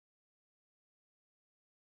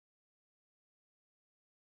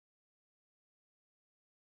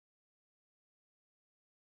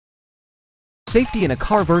Safety in a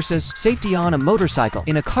car versus safety on a motorcycle.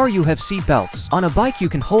 In a car you have seat belts. On a bike you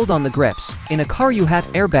can hold on the grips. In a car you have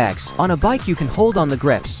airbags. On a bike you can hold on the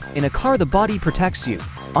grips. In a car the body protects you.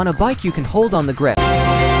 On a bike you can hold on the grip.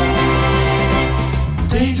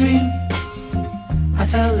 Daydream, I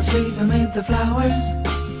fell asleep amid the flowers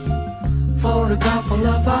for a couple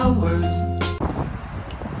of hours.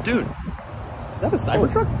 Dude, is that a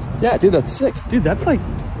Cybertruck? Yeah, dude, that's sick. Dude, that's like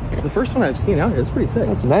the first one I've seen out here. It's pretty sick.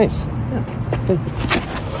 That's nice. Yeah.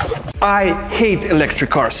 I hate electric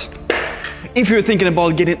cars. If you're thinking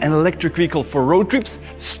about getting an electric vehicle for road trips,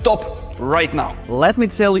 stop right now. Let me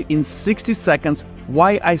tell you in 60 seconds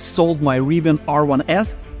why I sold my Rivian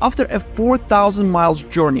R1S after a 4,000 miles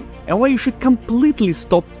journey and why you should completely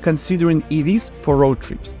stop considering EVs for road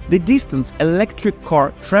trips. The distance electric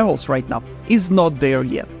car travels right now is not there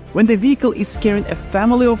yet. When the vehicle is carrying a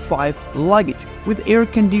family of 5, luggage with air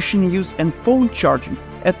conditioning use and phone charging,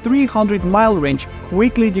 a 300-mile range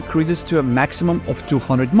quickly decreases to a maximum of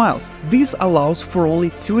 200 miles. This allows for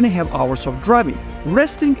only 2.5 hours of driving.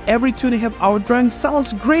 Resting every 2.5-hour driving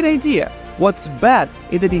sounds a great idea. What's bad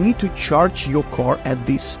is that you need to charge your car at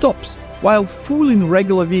these stops. While fuel in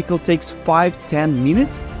regular vehicle takes 5-10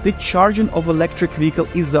 minutes, the charging of electric vehicle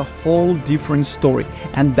is a whole different story,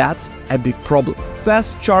 and that's a big problem.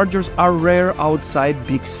 Fast chargers are rare outside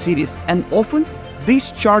big cities, and often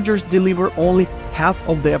these chargers deliver only half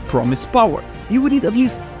of their promised power. You would need at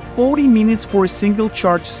least 40 minutes for a single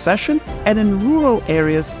charge session, and in rural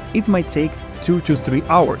areas it might take 2 to 3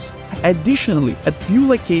 hours. Additionally, at few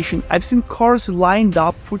locations, I've seen cars lined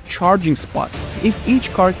up for charging spots. If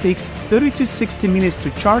each car takes 30 to 60 minutes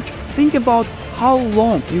to charge, think about how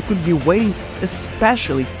long you could be waiting,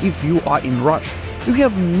 especially if you are in rush. You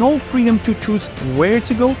have no freedom to choose where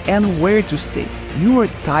to go and where to stay. You are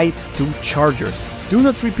tied to chargers. Do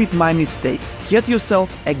not repeat my mistake. Get yourself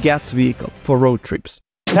a gas vehicle for road trips.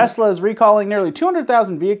 Tesla is recalling nearly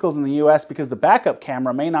 200,000 vehicles in the US because the backup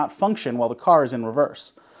camera may not function while the car is in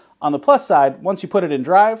reverse. On the plus side, once you put it in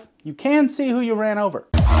drive, you can see who you ran over.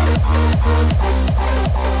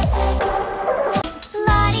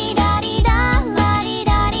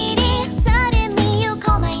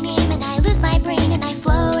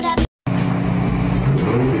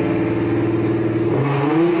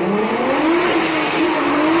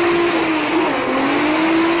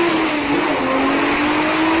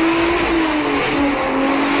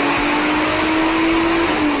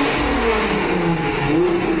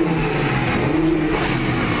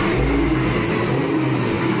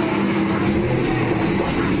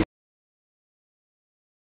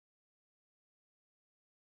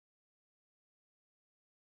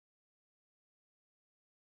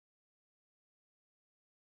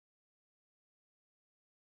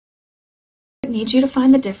 I need you to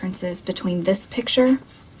find the differences between this picture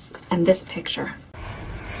and this picture.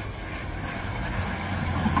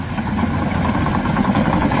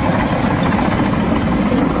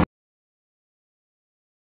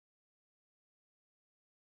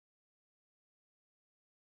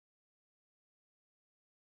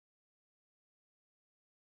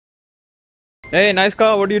 Hey, nice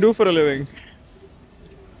car. What do you do for a living?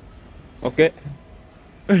 Okay.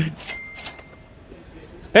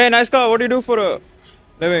 Hey, nice car. What do you do for a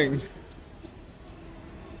living?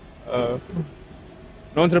 No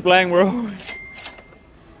one's replying, bro.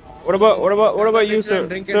 What about you, sir?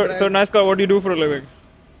 Sir, nice car. What do you do for a living?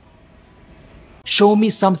 Show me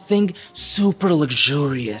something super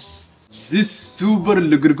luxurious. This super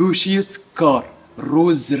luxurious car,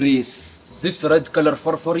 Rose Race. This red color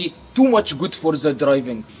Farfari, too much good for the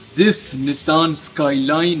driving. This Nissan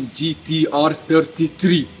Skyline GTR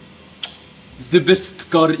 33. The best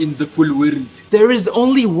car in the full world. There is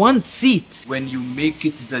only one seat. When you make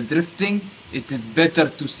it the drifting, it is better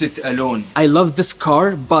to sit alone. I love this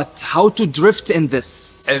car, but how to drift in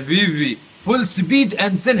this? Habibi, full speed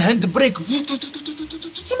and then handbrake.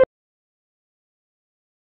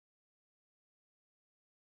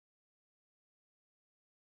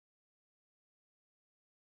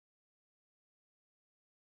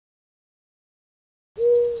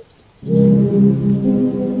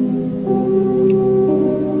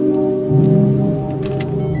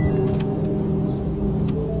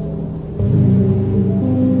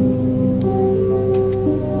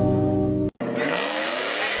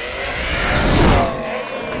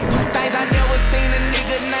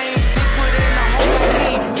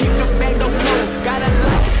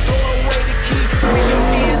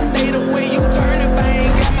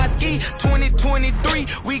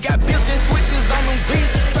 We got built-in switches on them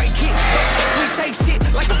beats. Straight kick, we take shit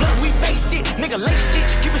like a blood, we face shit. Nigga, late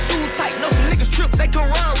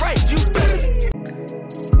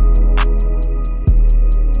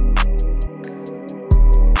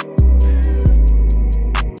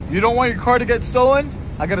you don't want your car to get stolen,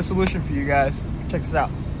 I got a solution for you guys. Check this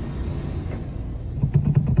out.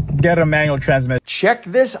 Get a manual transmission. Check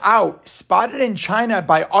this out. Spotted in China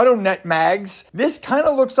by AutoNet Mags. This kind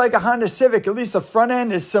of looks like a Honda Civic. At least the front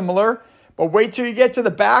end is similar. But wait till you get to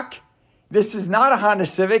the back. This is not a Honda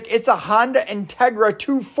Civic. It's a Honda Integra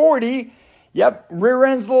 240. Yep, rear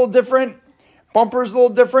end's a little different. Bumper's a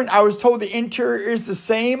little different. I was told the interior is the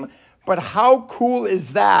same. But how cool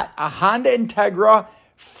is that? A Honda Integra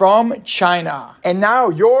from China. And now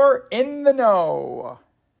you're in the know.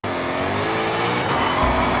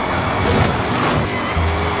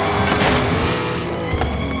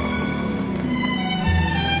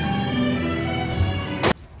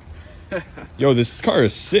 Yo, this car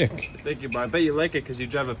is sick. Thank you, bro. I bet you like it because you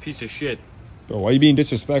drive a piece of shit. Bro, why are you being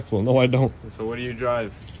disrespectful? No, I don't. So what do you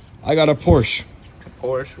drive? I got a Porsche. A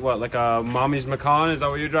Porsche? What, like a mommy's Macan? Is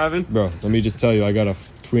that what you're driving? Bro, let me just tell you, I got a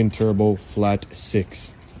twin turbo flat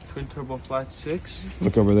 6. Twin turbo flat 6?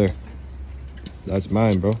 Look over there. That's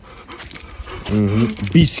mine, bro.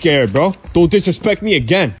 Be scared, bro. Don't disrespect me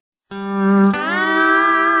again.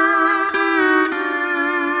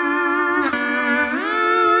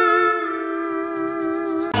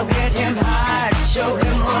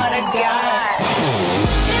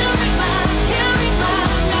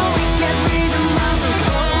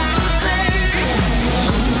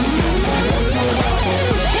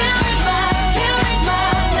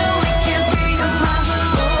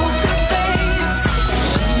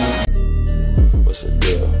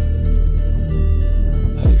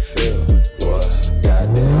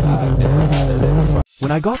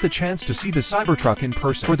 When I got the chance to see the Cybertruck in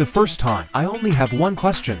person for the first time, I only have one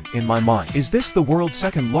question in my mind. Is this the world's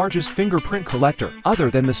second largest fingerprint collector, other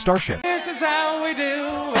than the Starship? This is how we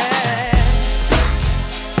do it.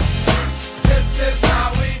 This is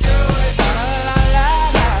how we do it. La, la,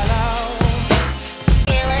 la,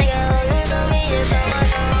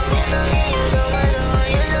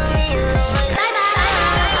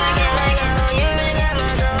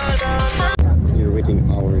 la. You're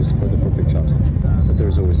waiting hours for the perfect shot, but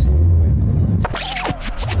there's always someone in the way.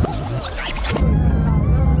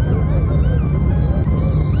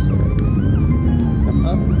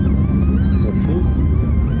 Let's see.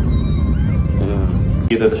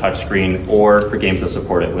 Either the touchscreen or for games that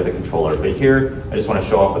support it with a controller. But here, I just want to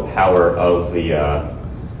show off the power of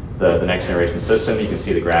the next generation system. You can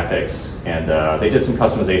see the graphics, and they did some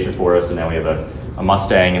customization for us, and now we have a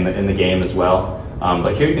Mustang in the game as well.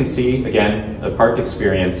 But here you can see, again, a parked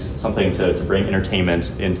experience, something to bring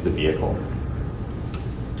entertainment into the vehicle.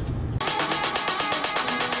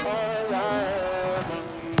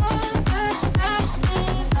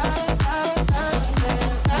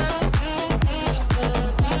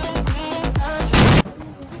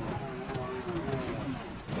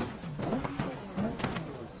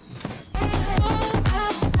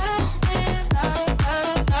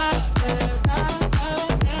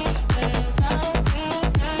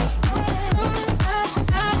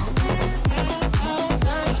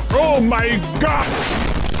 Oh my God!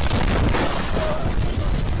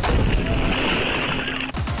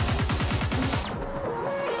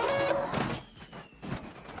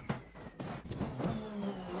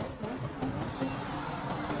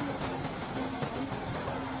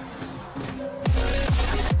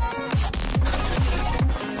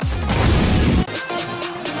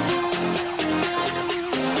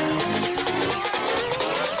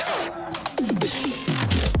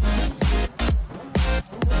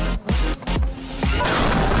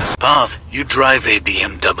 Pav, you drive a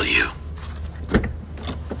BMW.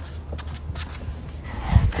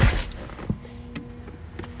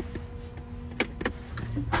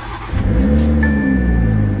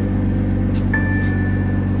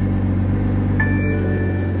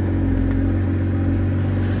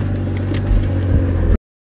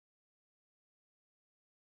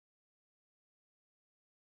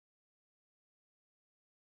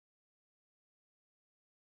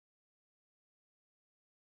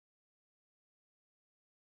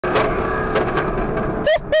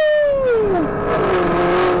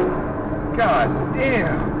 God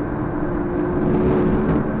damn.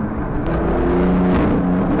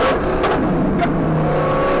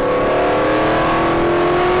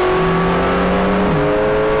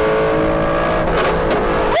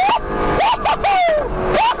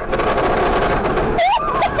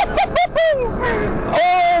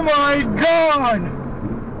 Oh my God!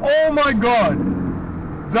 Oh my God!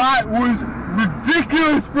 That was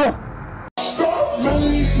ridiculous, bro!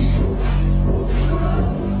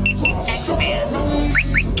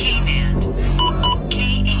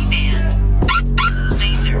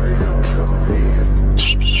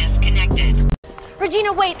 Regina,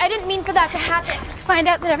 Regina, wait. I didn't mean for that to happen. To find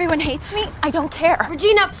out that everyone hates me, I don't care.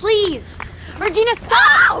 Regina, please. Regina,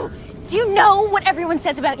 stop! Do you know what everyone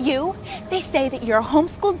says about you? They say that you're a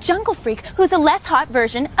homeschooled jungle freak who's a less hot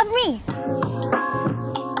version of me.